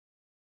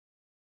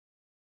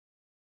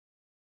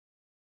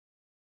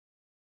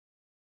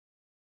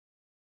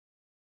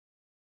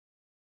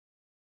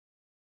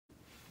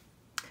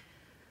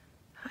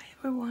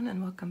everyone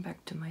and welcome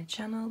back to my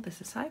channel.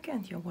 This is Heike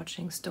and you're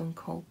watching Stone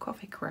Cold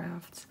Coffee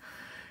Crafts.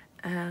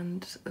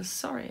 And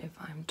sorry if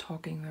I'm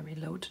talking very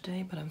low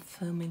today, but I'm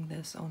filming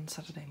this on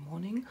Saturday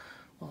morning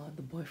while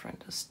the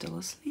boyfriend is still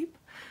asleep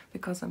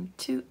because I'm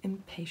too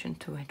impatient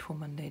to wait for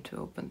Monday to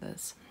open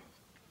this.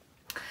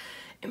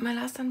 In my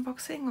last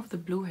unboxing of the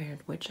blue-haired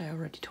witch, I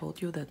already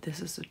told you that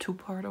this is a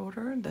two-part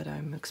order, that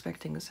I'm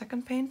expecting a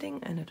second painting,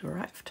 and it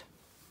arrived.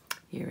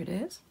 Here it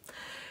is.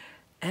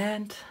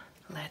 And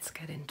let's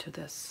get into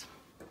this.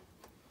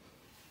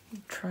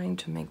 I'm trying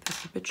to make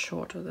this a bit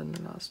shorter than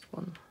the last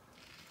one.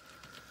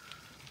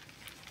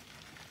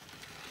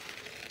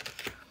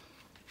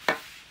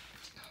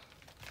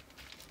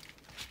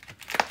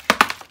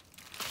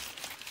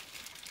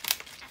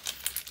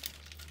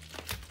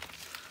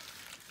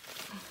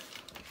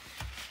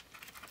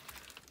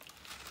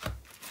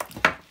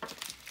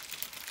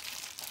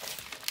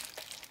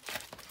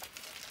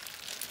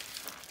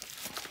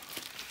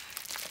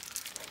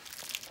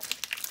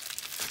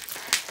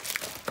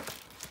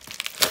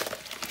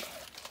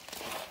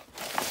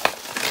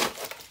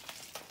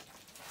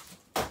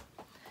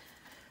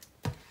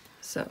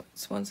 So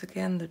it's once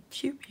again the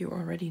tube you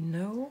already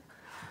know.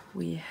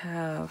 We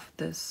have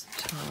this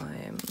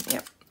time,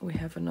 yep, we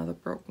have another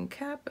broken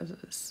cap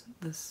as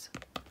this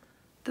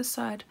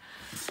side.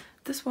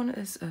 This one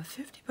is a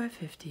 50 by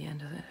 50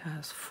 and it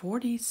has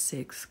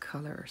 46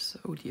 colors.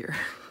 Oh dear.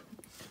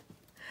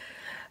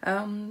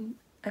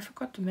 I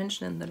forgot to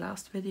mention in the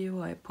last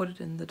video, I put it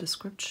in the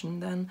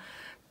description then,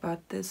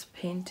 but this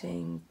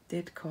painting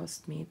did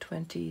cost me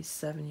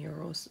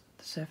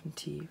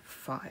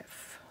 €27.75.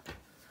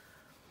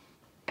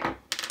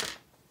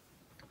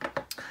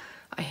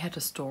 I had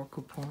a store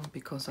coupon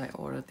because I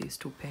ordered these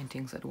two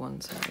paintings at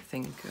once, and I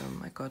think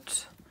I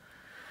got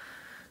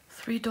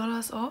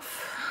 $3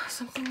 off,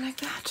 something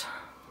like that.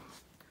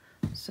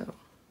 So,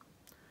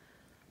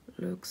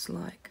 looks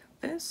like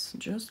this,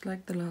 just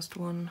like the last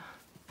one.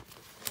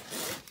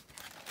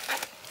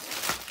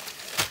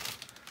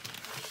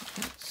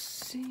 Let's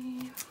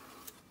see.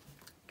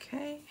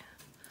 Okay.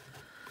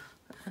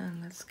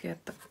 And let's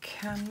get the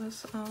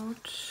canvas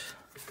out.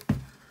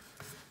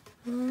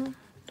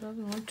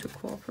 Doesn't want to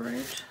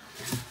cooperate.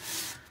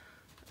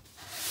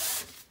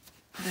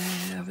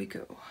 There we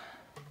go.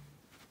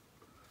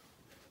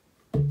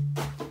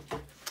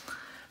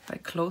 I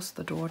closed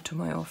the door to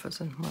my office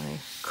and my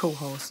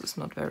co-host is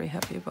not very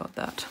happy about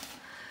that.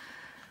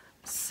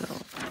 So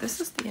this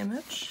is the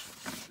image.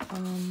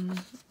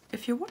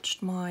 If you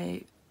watched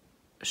my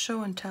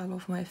show and tell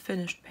of my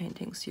finished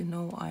paintings, you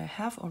know I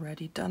have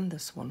already done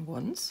this one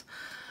once.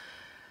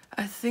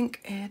 I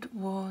think it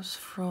was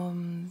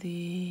from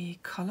the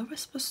Color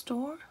Whisper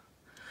store,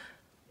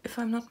 if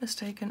I'm not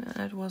mistaken, and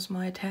it was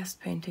my test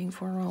painting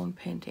for round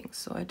paintings,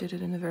 so I did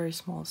it in a very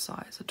small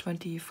size, a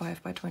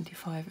 25 by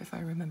 25 if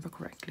I remember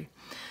correctly.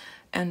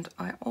 And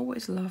I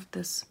always loved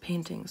this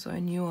painting, so I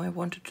knew I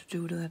wanted to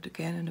do that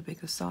again in a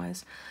bigger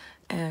size.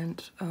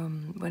 And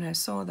when I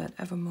saw that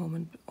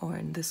Evermoment, or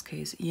in this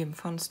case EM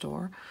Fun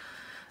Store,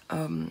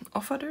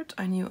 offered it,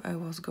 I knew I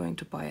was going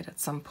to buy it at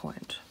some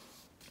point.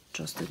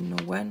 Just didn't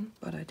know when,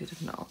 but I did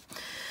it now.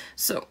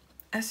 So,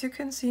 as you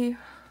can see,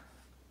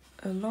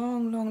 a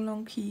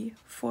long key,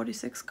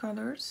 46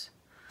 colors.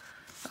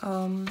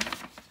 On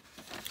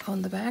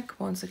the back,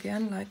 once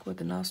again, like with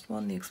the last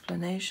one, the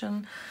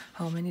explanation,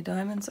 how many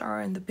diamonds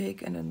are in the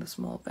big and in the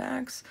small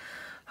bags,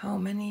 how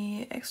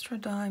many extra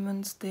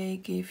diamonds they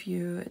give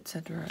you,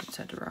 etc,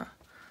 etc.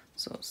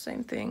 So,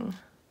 same thing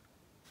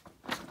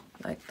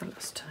like the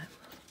last time.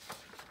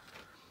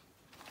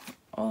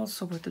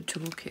 Also with the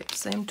toolkit,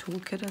 same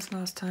toolkit as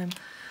last time,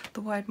 the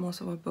white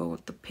moss over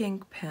boat, the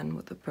pink pen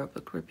with the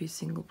purple grippy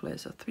single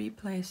placer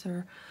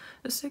 3-placer,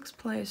 a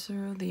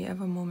 6-placer, the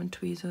Evermoment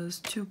tweezers,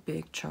 2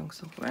 big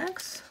chunks of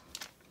wax,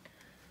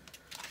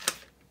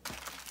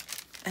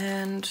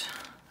 and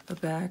a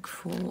bag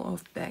full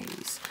of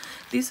baggies.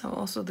 These are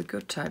also the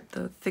good type,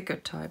 the thicker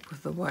type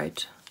with the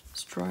white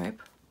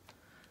stripe.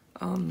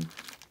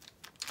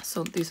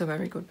 So these are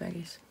very good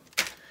baggies.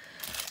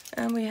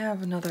 And we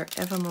have another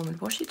Evermoment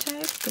washi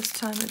tape. This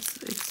time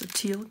it's a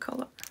teal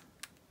color.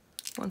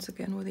 Once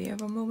again with the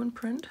Evermoment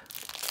print.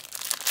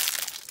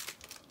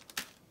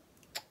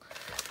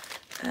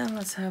 And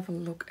let's have a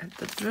look at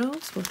the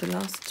drills. With the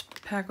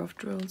last pack of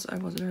drills I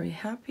was very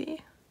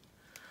happy.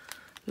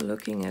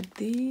 Looking at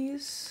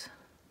these,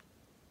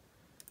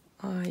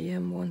 I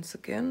am once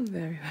again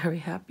very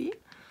happy.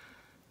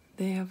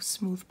 They have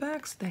smooth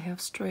backs, they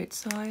have straight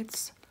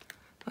sides.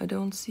 I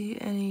don't see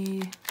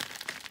any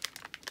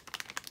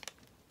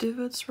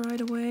divots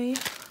right away,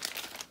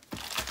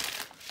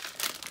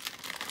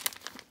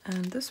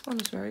 and this one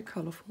is very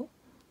colorful.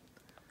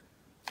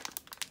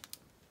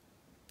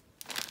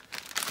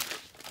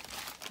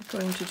 I'm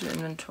going to do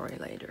inventory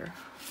later.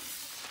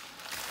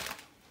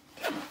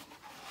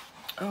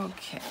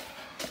 Okay,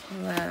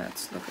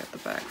 let's look at the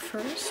back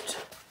first.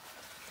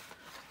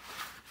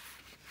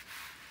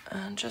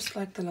 And just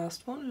like the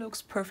last one,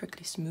 looks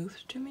perfectly smooth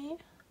to me.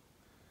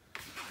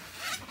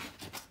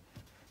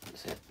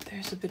 So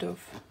there's a bit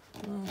of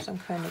Some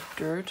kind of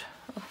dirt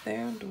up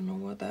there, don't know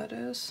what that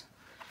is.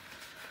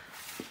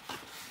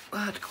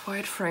 But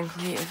quite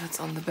frankly, if it's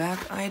on the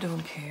back, I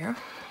don't care.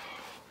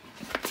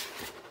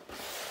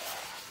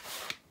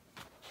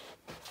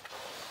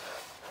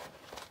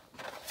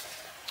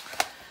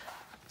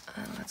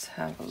 And let's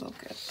have a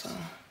look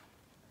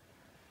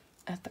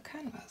at the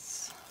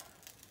canvas.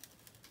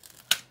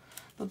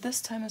 But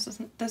this time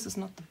this is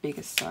not the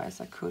biggest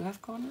size I could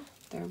have gotten.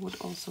 There would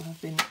also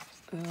have been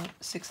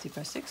 60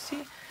 by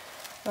 60,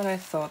 but I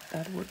thought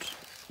that would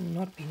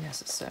not be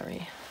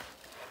necessary.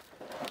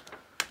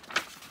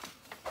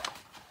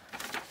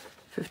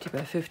 50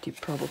 by 50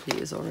 probably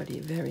is already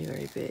very,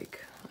 very big.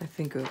 I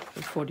think a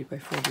 40 by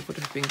 40 would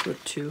have been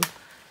good too.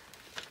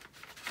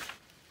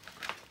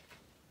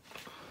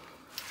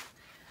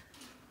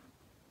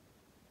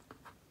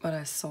 But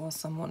I saw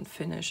someone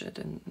finish it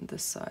in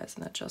this size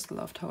and I just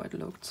loved how it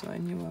looked, so I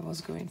knew I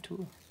was going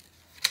to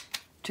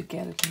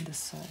get it in this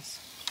size.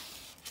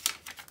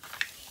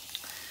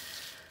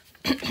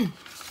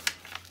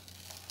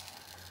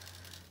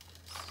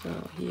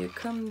 So here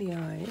come the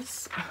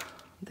eyes.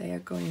 They are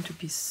going to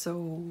be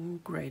so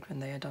great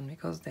when they are done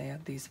because they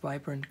have these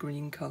vibrant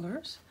green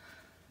colors.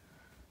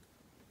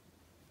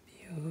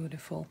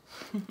 Beautiful.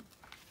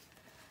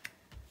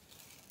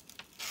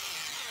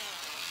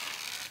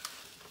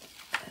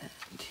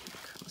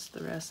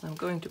 The rest. I'm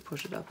going to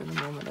push it up in a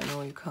moment. I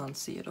know you can't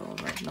see it all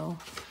right now.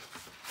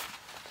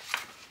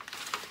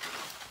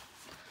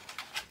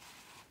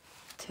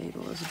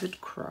 Table is a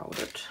bit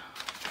crowded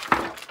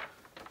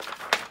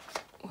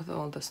with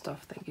all the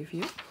stuff they give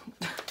you.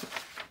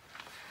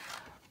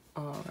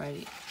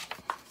 Alrighty,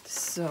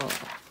 so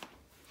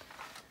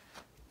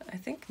I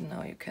think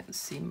now you can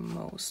see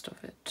most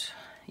of it.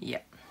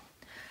 Yeah.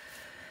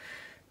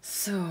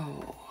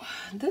 So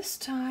this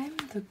time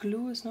the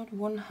glue is not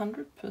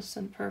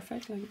 100%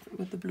 perfect like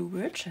with the Blue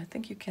Witch. I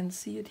think you can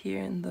see it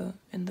here in the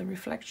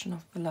reflection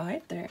of the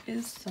light. There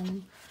is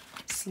some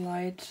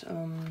slight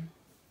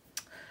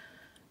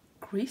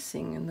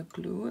greasing in the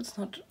glue. It's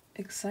not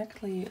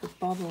exactly a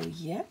bubble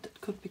yet.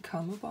 It could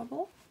become a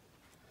bubble.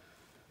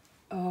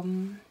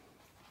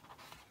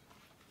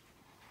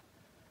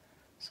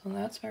 So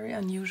that's very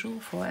unusual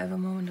for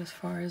Evermoment as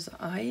far as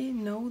I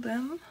know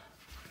them.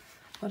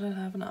 But I'll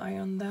have an eye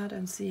on that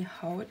and see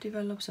how it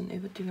develops and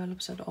if it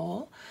develops at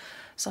all.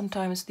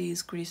 Sometimes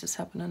these greases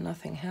happen and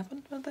nothing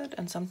happened with it,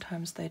 and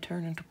sometimes they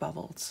turn into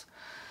bubbles.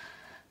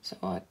 So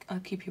I'll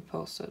keep you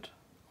posted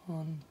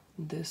on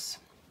this.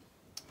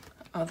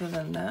 Other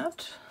than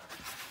that,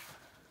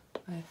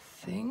 I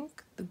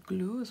think the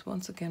glue is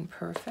once again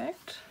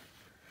perfect.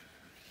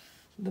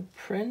 The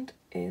print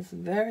is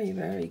very,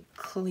 very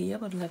clear,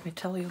 but let me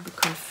tell you, the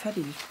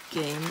confetti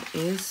game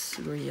is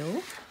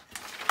real.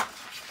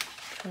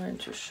 Trying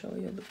to show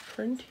you the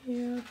print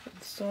here.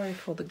 Sorry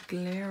for the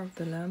glare of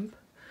the lamp,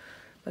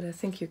 but I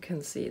think you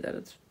can see that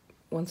it's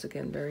once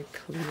again very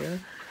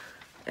clear,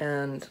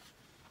 and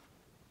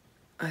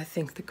I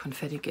think the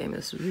confetti game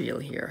is real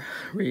here.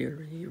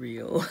 Really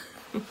real.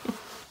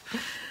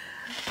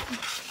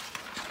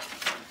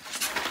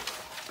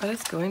 But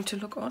it's going to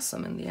look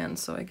awesome in the end,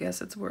 so I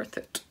guess it's worth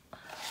it.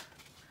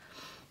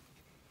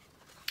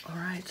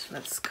 Alright,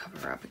 let's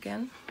cover up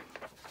again.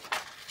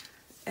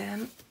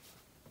 And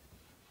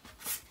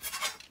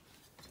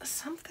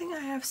something I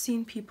have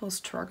seen people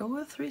struggle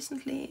with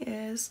recently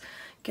is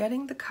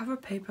getting the cover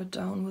paper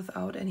down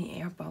without any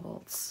air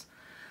bubbles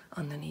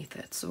underneath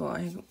it. So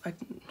I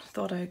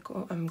thought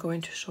I'm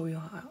going to show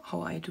you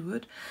how I do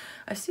it.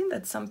 I've seen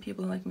that some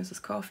people like Mrs.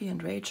 Coffee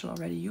and Rachel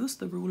already use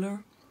the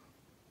ruler.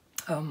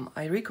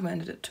 I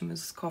recommended it to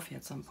Mrs. Coffee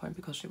at some point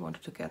because she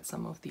wanted to get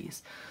some of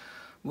these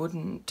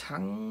wooden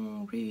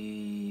tongue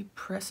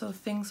repressor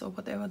things or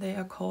whatever they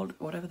are called,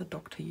 whatever the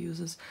doctor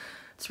uses.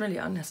 It's really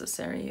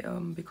unnecessary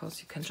because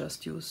you can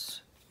just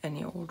use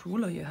any old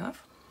ruler you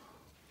have.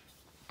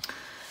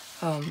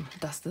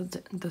 Does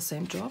the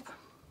same job.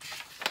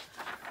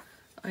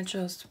 I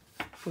just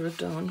put it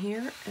down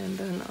here and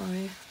then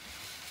I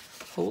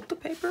hold the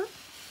paper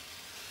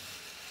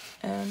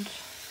and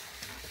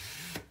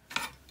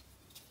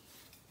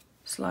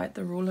slide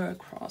the ruler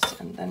across,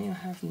 and then you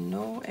have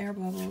no air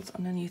bubbles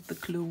underneath the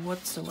glue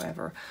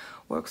whatsoever.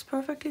 Works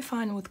perfectly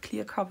fine with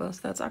clear covers.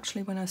 That's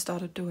actually when I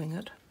started doing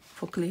it,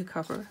 for clear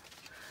cover.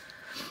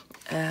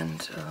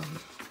 And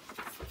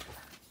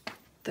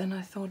then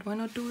I thought, why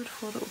not do it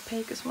for the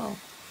opaque as well?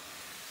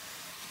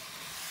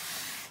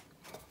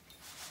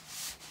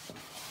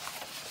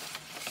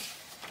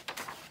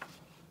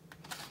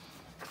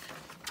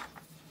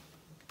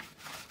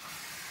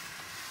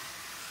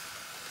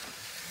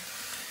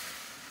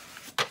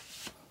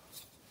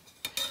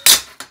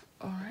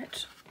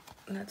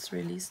 Let's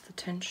release the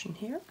tension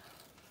here.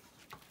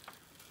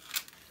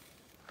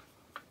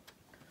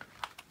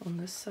 On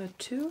this side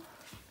too.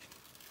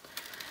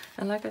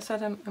 And like I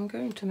said, I'm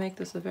going to make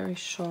this a very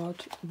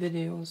short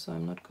video, so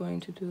I'm not going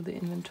to do the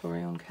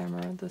inventory on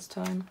camera this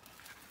time.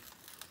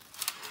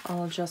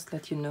 I'll just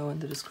let you know in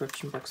the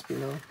description box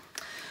below.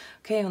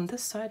 Okay, on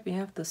this side we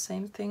have the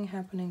same thing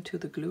happening to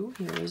the glue.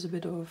 Here is a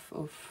bit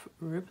of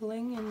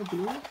rippling in the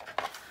glue,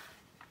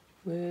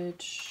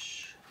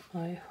 which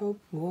I hope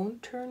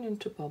won't turn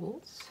into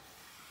bubbles.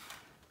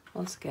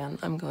 Once again,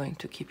 I'm going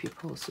to keep you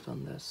posted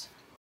on this.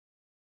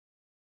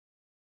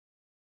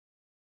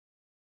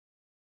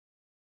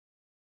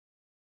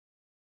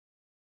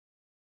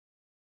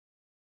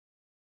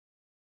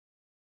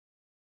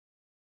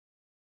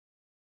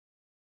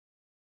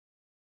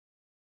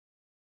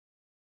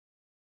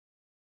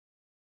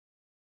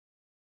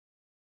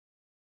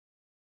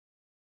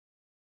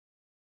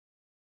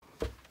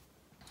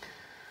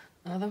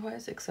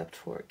 Otherwise, except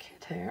for a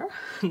cat hair,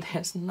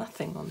 there's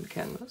nothing on the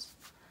canvas.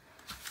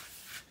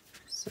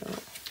 So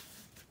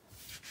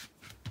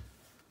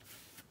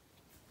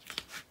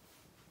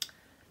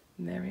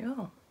there you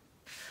go.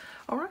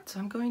 Alright, so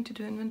I'm going to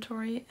do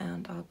inventory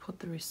and I'll put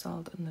the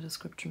result in the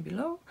description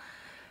below.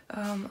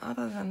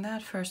 Other than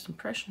that, first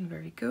impression,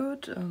 very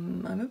good.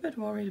 I'm a bit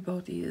worried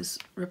about these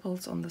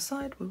ripples on the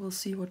side. We will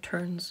see what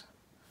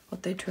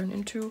they turn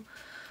into,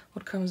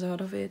 what comes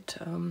out of it.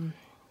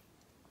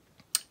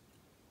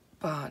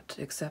 But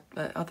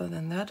other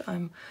than that,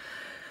 I'm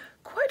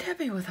quite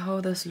happy with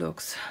how this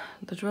looks.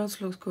 The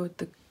drills look good,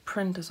 the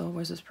print is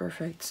always as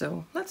perfect,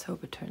 so let's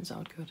hope it turns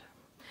out good.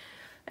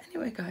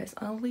 Anyway guys,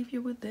 I'll leave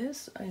you with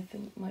this. I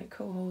think my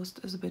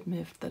co-host is a bit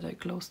miffed that I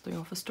closed the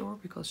office door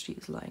because she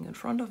is lying in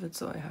front of it,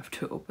 so I have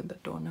to open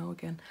that door now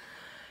again.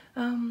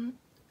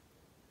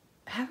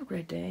 Have a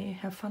great day,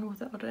 have fun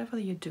with whatever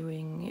you're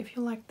doing. If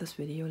you liked this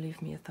video,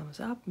 leave me a thumbs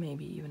up,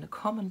 maybe even a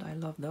comment. I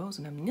love those,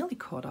 and I'm nearly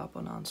caught up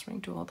on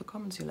answering to all the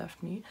comments you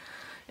left me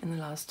in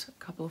the last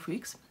couple of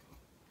weeks.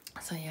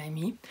 So yay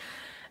me.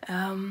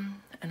 And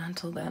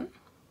until then,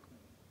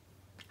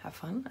 have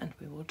fun and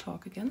we will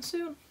talk again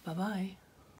soon. Bye bye.